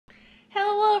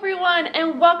Hello everyone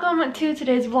and welcome to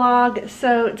today's vlog.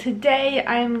 So today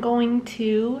I'm going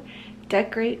to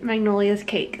decorate Magnolia's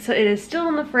cake. So it is still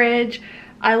in the fridge.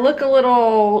 I look a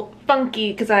little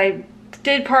funky because I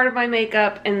did part of my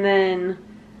makeup and then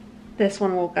this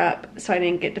one woke up so I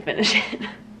didn't get to finish it.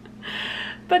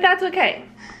 But that's okay.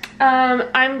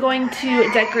 I'm going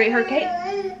to decorate her cake.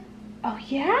 Oh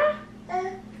yeah?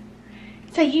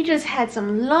 So you just had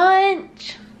some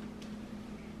lunch?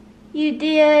 You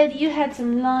did? You had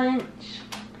some lunch?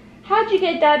 How'd you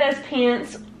get Dada's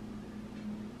pants?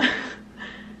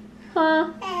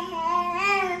 Huh?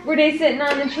 Were they sitting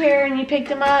on the chair and you picked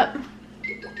them up?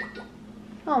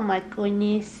 Oh my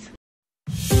goodness.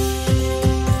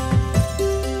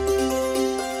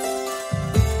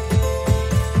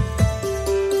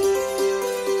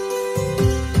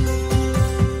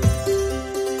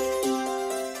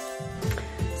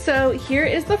 So here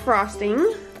is the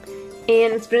frosting.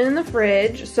 And it's been in the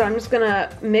fridge, so I'm just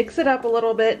gonna mix it up a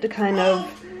little bit to kind of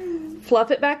fluff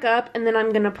it back up, and then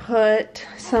I'm gonna put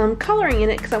some coloring in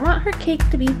it because I want her cake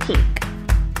to be pink.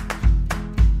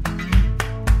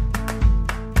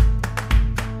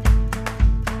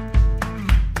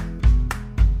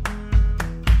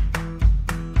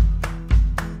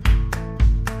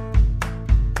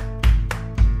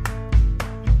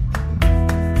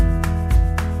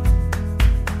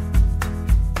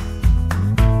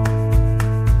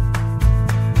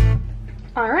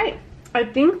 Alright, I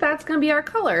think that's going to be our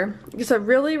color. Just a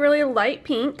really, really light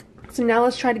pink. So now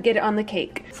let's try to get it on the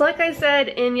cake. So like I said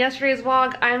in yesterday's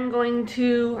vlog, I'm going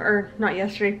to, or not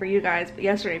yesterday for you guys, but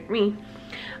yesterday for me.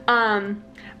 I'm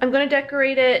going to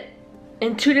decorate it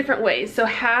in two different ways. So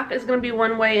half is going to be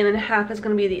one way and then half is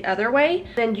going to be the other way.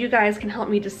 Then you guys can help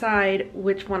me decide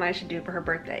which one I should do for her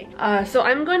birthday. So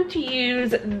I'm going to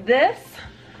use this.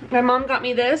 My mom got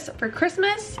me this for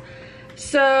Christmas.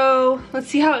 So let's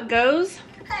see how it goes.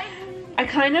 I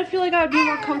kind of feel like I would be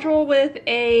more comfortable with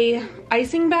a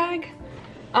icing bag,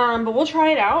 but we'll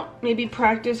try it out. Maybe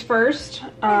practice first,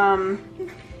 and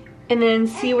then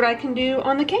see what I can do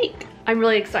on the cake. I'm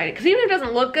really excited because even if it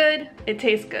doesn't look good, it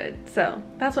tastes good. So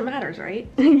that's what matters, right?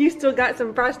 You still got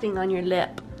some frosting on your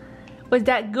lip. Was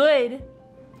that good?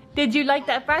 Did you like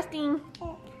that frosting?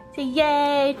 Say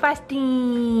yay,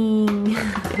 frosting!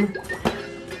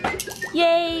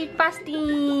 Yay,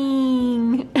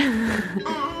 frosting!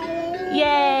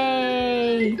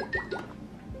 Yay!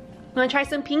 Wanna try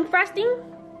some pink frosting?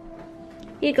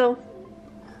 Here you go.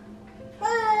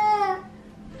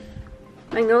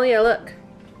 Magnolia, look.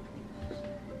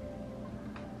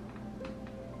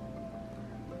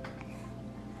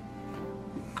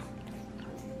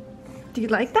 Do you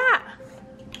like that?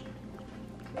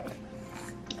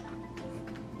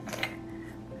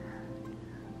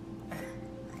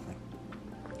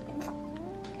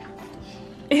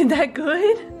 Isn't that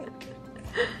good?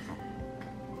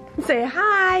 Say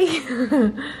hi.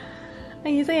 Are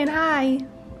you saying hi?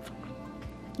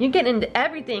 You're getting into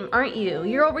everything, aren't you?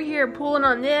 You're over here pulling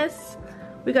on this.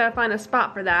 We gotta find a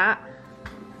spot for that.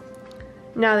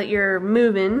 Now that you're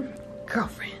moving.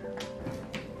 Girlfriend.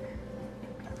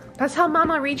 That's how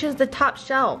Mama reaches the top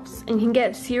shelves and can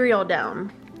get cereal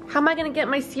down. How am I gonna get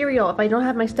my cereal if I don't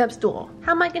have my step stool?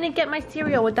 How am I gonna get my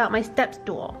cereal without my step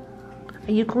stool?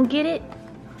 Are you gonna get it?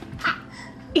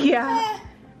 Yeah.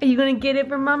 Are you gonna get it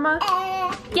for Mama?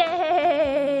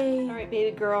 Yay! Alright,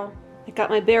 baby girl. I got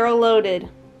my barrel loaded.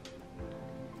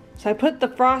 So I put the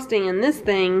frosting in this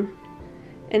thing,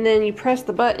 and then you press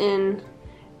the button,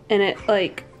 and it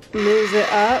like moves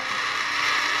it up.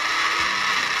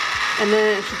 And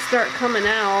then it should start coming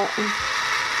out.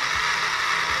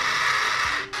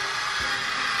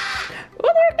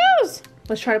 Oh, there it goes!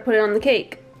 Let's try to put it on the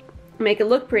cake. Make it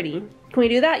look pretty. Can we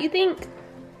do that, you think?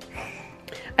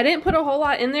 I didn't put a whole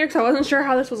lot in there because I wasn't sure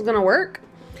how this was gonna work.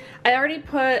 I already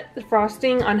put the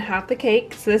frosting on half the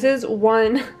cake, so this is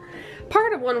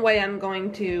part of one way I'm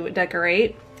going to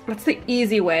decorate. That's the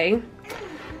easy way.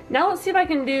 Now let's see if I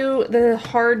can do the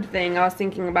hard thing I was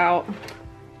thinking about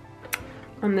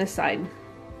on this side.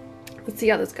 Let's see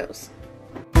how this goes.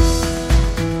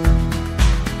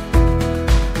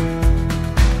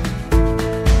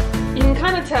 You can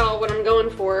kind of tell what I'm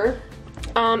going for.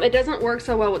 It doesn't work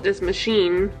so well with this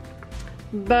machine,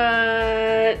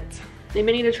 but maybe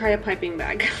I need to try a piping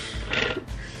bag.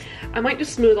 I might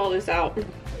just smooth all this out.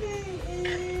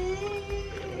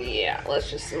 Yeah, let's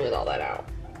just smooth all that out.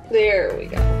 There we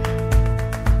go.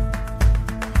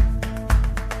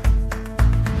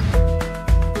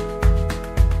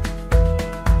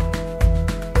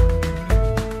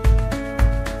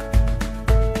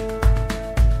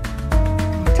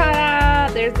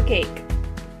 Ta-da! There's the cake.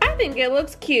 I think it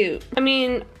looks cute. I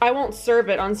mean, I won't serve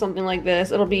it on something like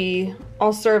this.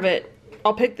 I'll serve it,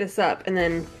 I'll pick this up and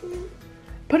then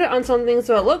put it on something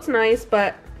so it looks nice,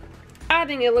 but I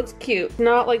think it looks cute.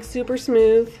 Not like super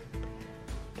smooth.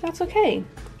 That's okay.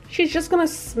 She's just gonna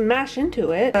smash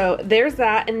into it. So there's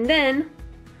that, and then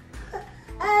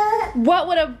what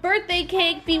would a birthday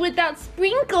cake be without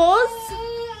sprinkles?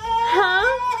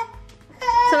 Huh?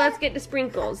 So let's get the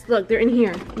sprinkles. Look, they're in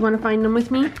here. You wanna find them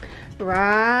with me?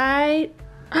 Right.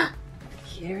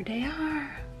 Here they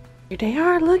are. Here they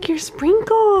are. Look, your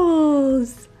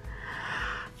sprinkles.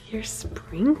 Your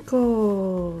sprinkles.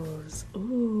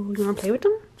 Ooh, you wanna play with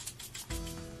them?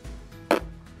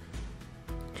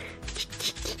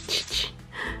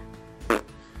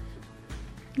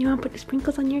 You wanna put the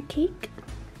sprinkles on your cake?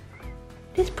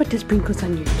 Let's put the sprinkles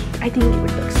on your cake. I think it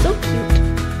would look so cute.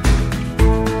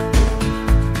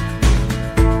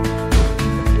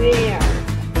 There.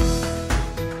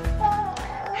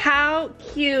 How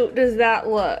cute does that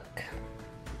look?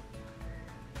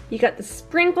 You got the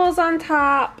sprinkles on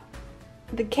top,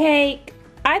 the cake.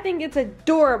 I think it's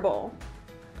adorable.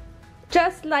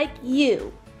 Just like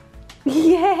you.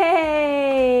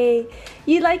 Yay!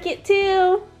 You like it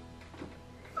too?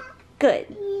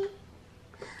 Good.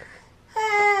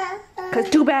 Cause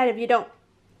too bad if you don't.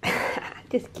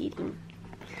 Just kidding.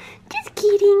 Just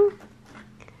kidding.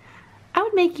 I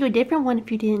would make you a different one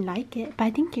if you didn't like it, but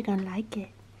I think you're gonna like it.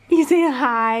 You say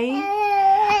hi.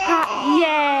 Hi.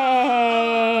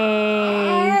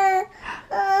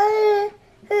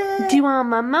 Yay! Do you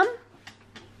want a mum?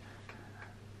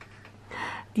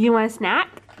 Do you want a snack?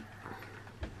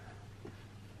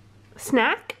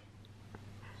 Snack?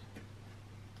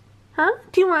 Huh?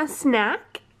 Do you want a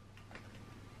snack?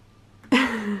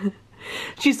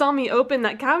 She saw me open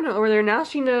that cabinet over there. Now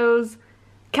she knows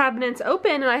cabinet's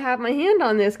open and I have my hand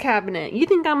on this cabinet. You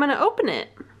think I'm gonna open it?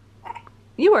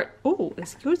 You are, oh,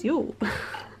 excuse you.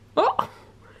 Oh,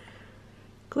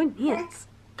 goodness.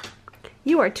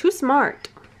 You are too smart.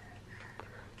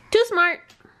 Too smart.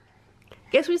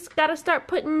 Guess we gotta start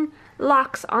putting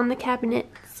locks on the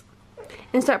cabinets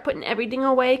and start putting everything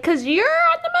away because you're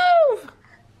on the move.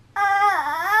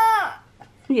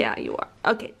 Yeah, you are.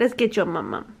 Okay, let's get your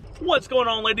mum. What's going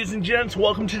on, ladies and gents?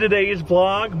 Welcome to today's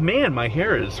vlog. Man, my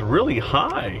hair is really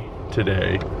high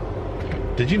today.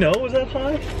 Did you know it was that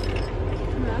high?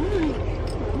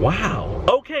 No. Wow.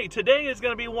 Okay, today is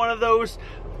gonna be one of those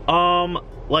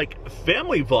like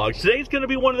family vlogs. Today's gonna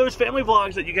be one of those family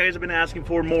vlogs that you guys have been asking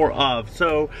for more of.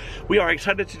 So we are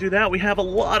excited to do that. We have a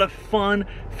lot of fun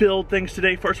filled things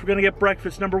today. First, we're gonna get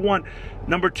breakfast, number 1.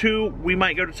 Number 2, we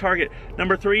might go to Target.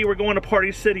 Number 3, we're going to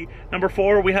Party City. Number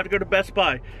 4, we have to go to Best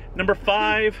Buy. Number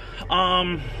 5,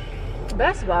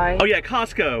 Best Buy? oh yeah,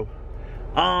 Costco.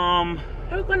 What are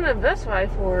we going to Best Buy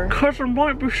for? Cause there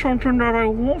might be something that I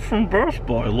want from Best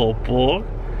Buy, little bug.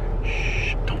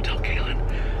 Shh, don't tell Kalyn.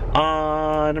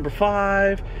 Number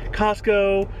 5,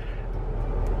 Costco.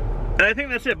 And I think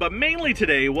that's it, but mainly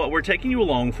today what we're taking you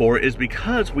along for is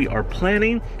because we are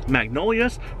planning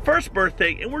Magnolia's first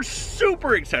birthday and we're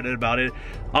super excited about it.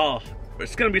 Oh,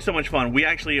 it's gonna be so much fun. We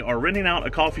actually are renting out a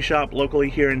coffee shop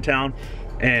locally here in town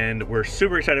and we're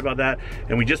super excited about that.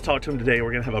 And we just talked to him today.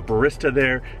 We're gonna have a barista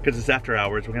there because it's after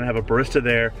hours. We're gonna have a barista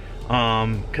there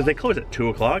because they close at 2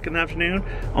 o'clock in the afternoon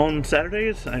on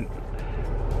Saturdays.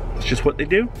 It's just what they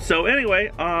do. So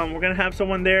anyway, we're gonna have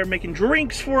someone there making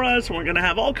drinks for us, and we're gonna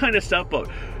have all kind of stuff, but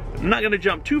I'm not gonna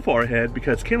jump too far ahead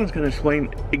because Kalyn's gonna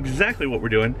explain exactly what we're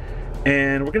doing,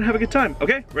 and we're gonna have a good time.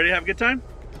 Okay, ready to have a good time?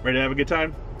 Ready to have a good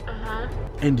time? Uh-huh.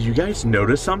 And do you guys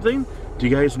notice something? Do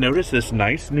you guys notice this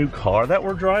nice new car that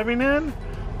we're driving in?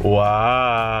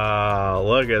 Wow,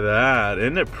 look at that.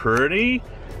 Isn't it pretty?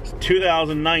 It's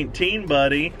 2019,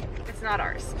 buddy. It's not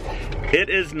ours. It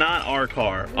is not our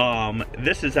car.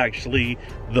 This is actually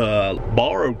the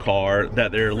borrowed car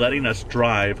that they're letting us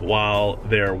drive while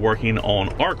they're working on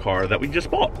our car that we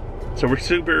just bought. So we're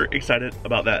super excited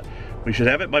about that. We should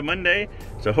have it by Monday,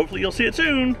 so hopefully you'll see it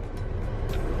soon.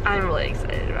 I'm really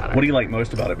excited about it. What do you like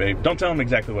most about it, babe? Don't tell them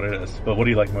exactly what it is, but what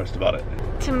do you like most about it?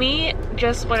 To me,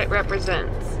 just what it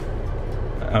represents.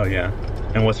 Oh yeah,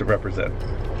 and what's it represent?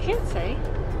 I can't say.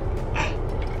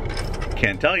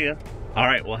 Can't tell you. All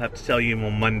right, we'll have to tell you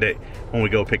on Monday when we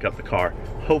go pick up the car.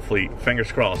 Hopefully,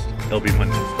 fingers crossed, it'll be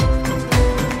Monday.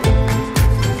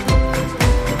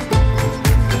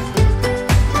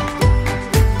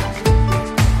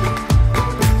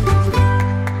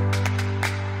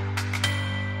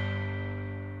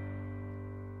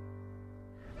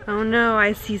 Oh no,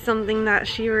 I see something that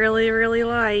she really, really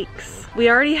likes. We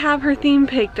already have her theme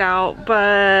picked out,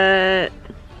 but...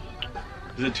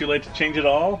 Is it too late to change it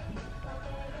all?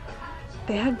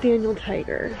 they have Daniel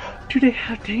Tiger. Do they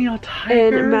have Daniel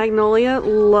Tiger? And Magnolia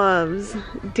loves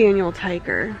Daniel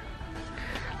Tiger.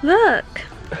 Look.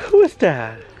 Who is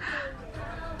that?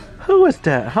 Who is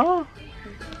that, huh?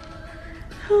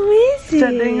 Who is it? Is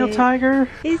that Daniel Tiger?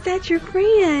 Is that your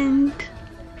friend?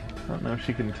 I don't know if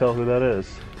she can tell who that is.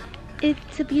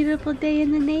 It's a beautiful day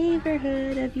in the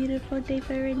neighborhood, a beautiful day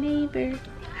for a neighbor.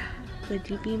 Would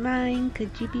you be mine?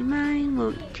 Could you be mine?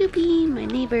 Won't you be my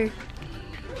neighbor?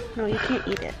 No, you can't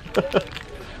eat it.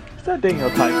 Is that Daniel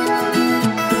Tiger?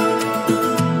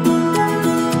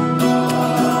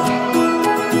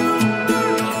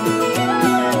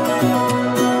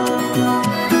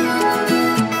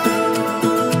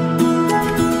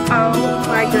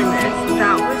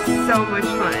 So much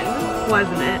fun,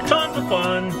 wasn't it? Tons of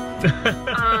fun.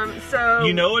 So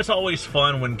you know it's always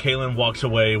fun when Kalyn walks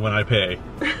away when I pay.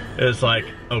 It's like,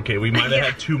 okay, we might have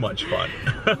had too much fun.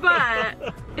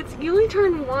 But you only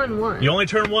turn one once. You only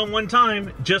turn one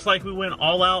time, just like we went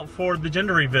all out for the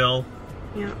gender reveal.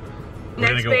 Yeah. We're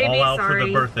gonna go all out for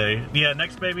the birthday. Yeah,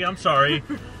 next baby, I'm sorry.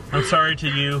 I'm sorry to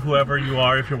you, whoever you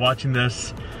are, if you're watching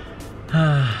this.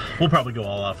 We'll probably go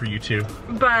all out for you too.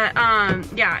 But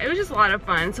yeah, it was just a lot of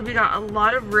fun. So we got a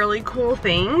lot of really cool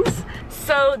things.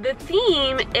 So the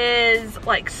theme is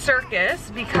like circus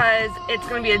because it's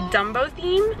gonna be a Dumbo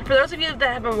theme. For those of you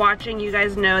that have been watching, you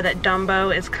guys know that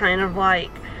Dumbo is kind of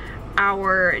like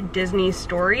our Disney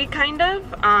story kind of.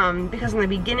 Because in the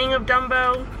beginning of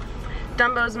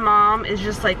Dumbo's mom is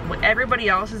just like everybody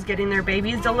else is getting their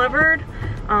babies delivered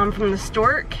from the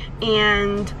stork,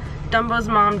 and Dumbo's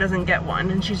mom doesn't get one,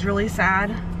 and she's really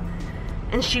sad,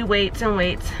 and she waits and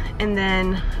waits, and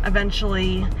then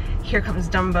eventually here comes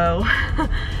Dumbo.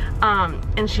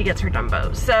 And she gets her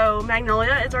Dumbo. So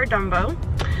Magnolia is our Dumbo.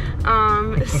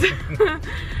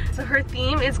 So her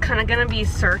theme is kind of gonna be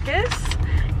circus,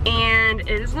 and it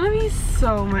is gonna be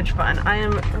so much fun. I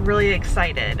am really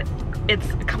excited. It's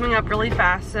coming up really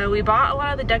fast, so we bought a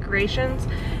lot of the decorations.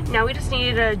 Now we just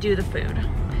need to do the food.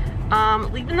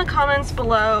 Leave in the comments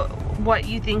below what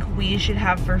you think we should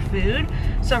have for food.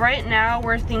 So right now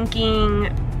we're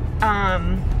thinking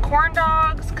corn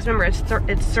dogs, because remember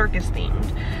it's circus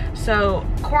themed. So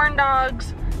corn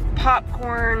dogs,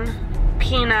 popcorn,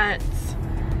 peanuts,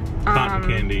 cotton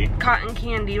candy. Cotton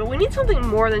candy. But we need something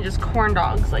more than just corn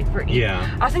dogs, like for eating.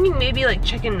 Yeah. I was thinking maybe like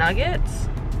chicken nuggets.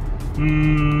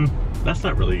 That's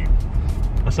not really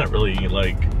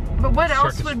like. But what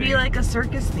else would be like a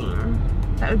circus theme?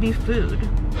 That would be food.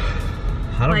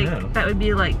 I don't know. That would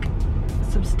be like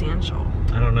substantial.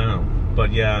 I don't know.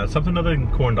 But yeah, something other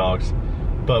than corn dogs.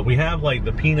 But we have like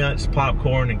the peanuts,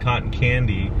 popcorn, and cotton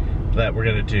candy that we're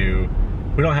gonna do.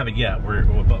 We don't have it yet.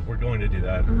 But we're going to do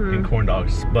that in corn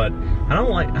dogs. But I don't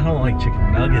like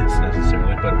chicken nuggets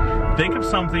necessarily. But think of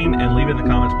something and leave it in the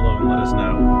comments below and let us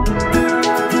know.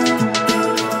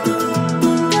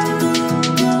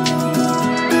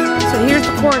 So here's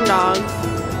the corn dogs.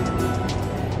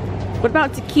 What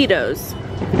about taquitos?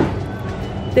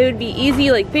 They would be easy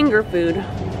like finger food.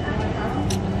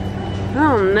 I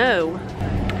don't know.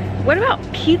 What about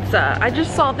pizza? I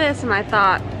just saw this and I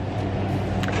thought,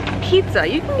 pizza.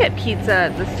 You can get pizza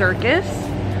at the circus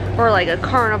or like a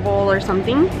carnival or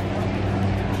something.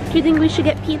 Do you think we should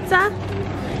get pizza?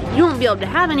 You won't be able to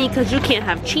have any because you can't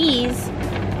have cheese,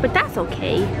 but that's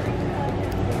okay.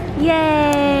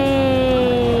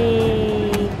 Yay!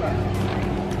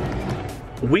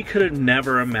 We could have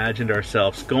never imagined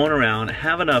ourselves going around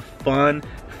having a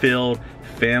fun-filled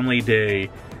family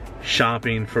day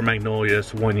shopping for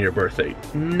Magnolia's 1-year birthday.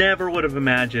 Never would have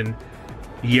imagined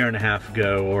a year and a half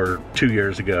ago or 2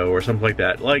 years ago or something like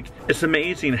that. Like, it's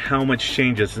amazing how much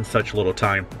changes in such little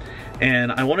time.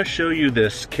 And I want to show you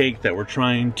this cake that we're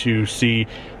trying to see.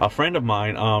 A friend of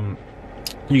mine,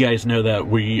 you guys know that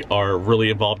we are really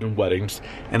involved in weddings,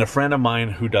 and a friend of mine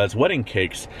who does wedding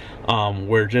cakes,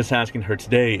 we're just asking her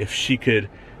today if she could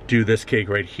do this cake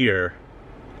right here.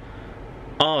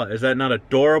 Oh, is that not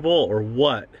adorable or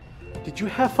what? Did you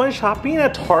have fun shopping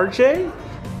at Target?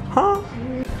 Huh?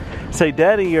 Say,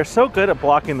 Daddy, you're so good at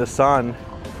blocking the sun.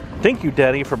 Thank you,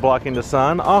 Daddy, for blocking the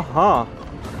sun. Uh-huh.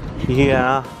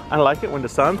 Yeah, I like it when the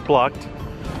sun's blocked.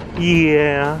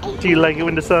 Yeah, do you like it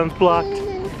when the sun's blocked?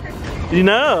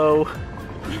 No.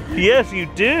 Yes, you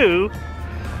do.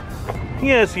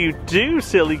 Yes, you do,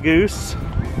 silly goose.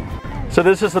 So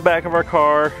this is the back of our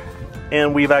car,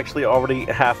 and we've actually already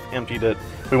half emptied it.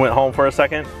 We went home for a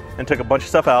second and took a bunch of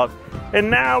stuff out, and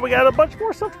now we got a bunch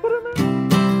more stuff to put in there.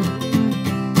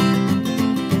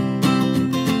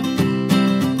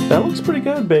 That looks pretty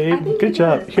good, babe. Good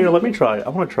job. Here, let me try. I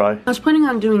want to try. I was planning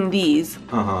on doing these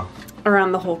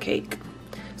around the whole cake.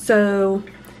 So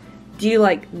Do you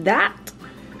like that?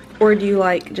 Or do you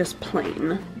like just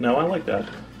plain? No, I like that.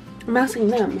 I'm asking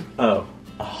them. Oh.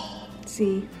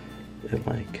 See? It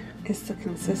like... It's the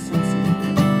consistency.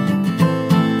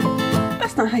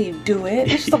 That's not how you do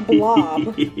it. It's just a blob.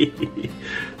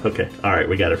 Okay, alright,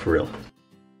 we got it for real.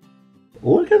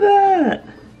 Look at that!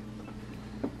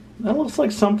 That looks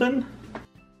like something.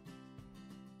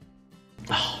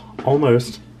 Oh,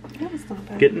 almost. That's not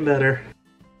bad. Getting better.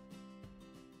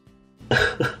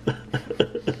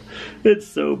 It's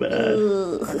so bad.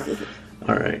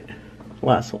 Alright,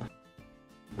 last one.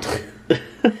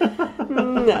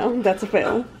 No, that's a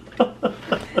fail.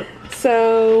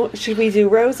 So, should we do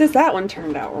roses? That one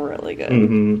turned out really good.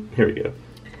 Here we go.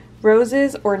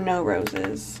 Roses or no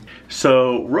roses?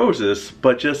 So, roses,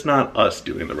 but just not us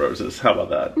doing the roses. How about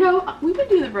that? No, we would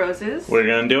do the roses. We're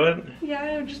gonna do it? Yeah,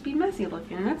 it would just be messy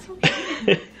looking. That's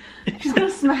okay. She's gonna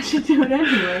smash into it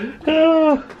anyway.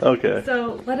 Okay.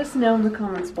 So, let us know in the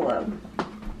comments below.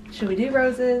 Should we do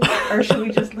roses or should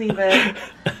we just leave it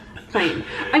plain?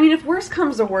 I mean, if worst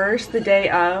comes to worst, the day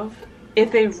of, if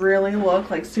they really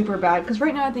look like super bad, because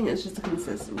right now I think it's just a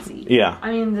consistency. Yeah.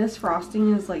 I mean, this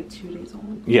frosting is like 2 days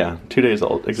old. Yeah, 2 days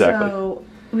old, exactly. So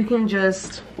we can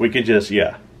just...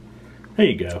 yeah. There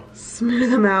you go. Smooth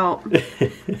them out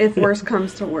if worst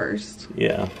comes to worst.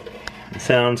 Yeah,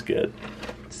 sounds good.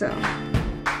 So...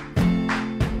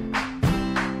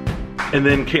 And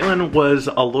then Kalyn was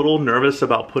a little nervous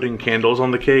about putting candles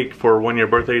on the cake for 1 year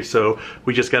birthday, so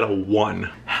we just got a 1.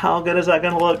 How good is that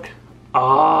gonna look?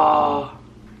 Ah,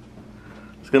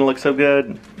 it's gonna look so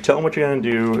good. Tell them what you're gonna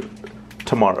do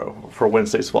tomorrow for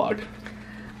Wednesday's vlog.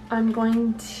 I'm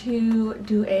going to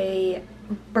do a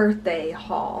birthday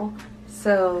haul.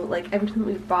 So like everything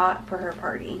we've bought for her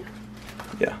party.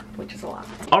 Yeah. Which is a lot.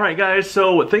 Alright guys,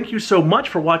 so thank you so much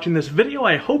for watching this video.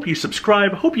 I hope you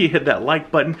subscribe, hope you hit that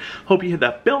like button, hope you hit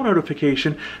that bell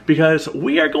notification, because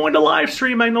we are going to live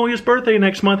stream Magnolia's birthday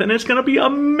next month and it's going to be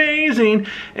amazing.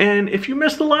 And if you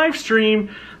missed the live stream,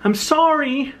 I'm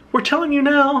sorry. We're telling you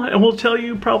now, and we'll tell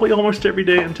you probably almost every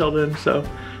day until then, so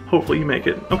hopefully you make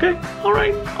it. Okay?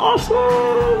 Alright, awesome!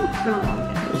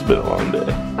 It's been a long day.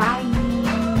 Bye!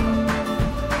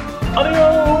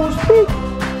 Adios!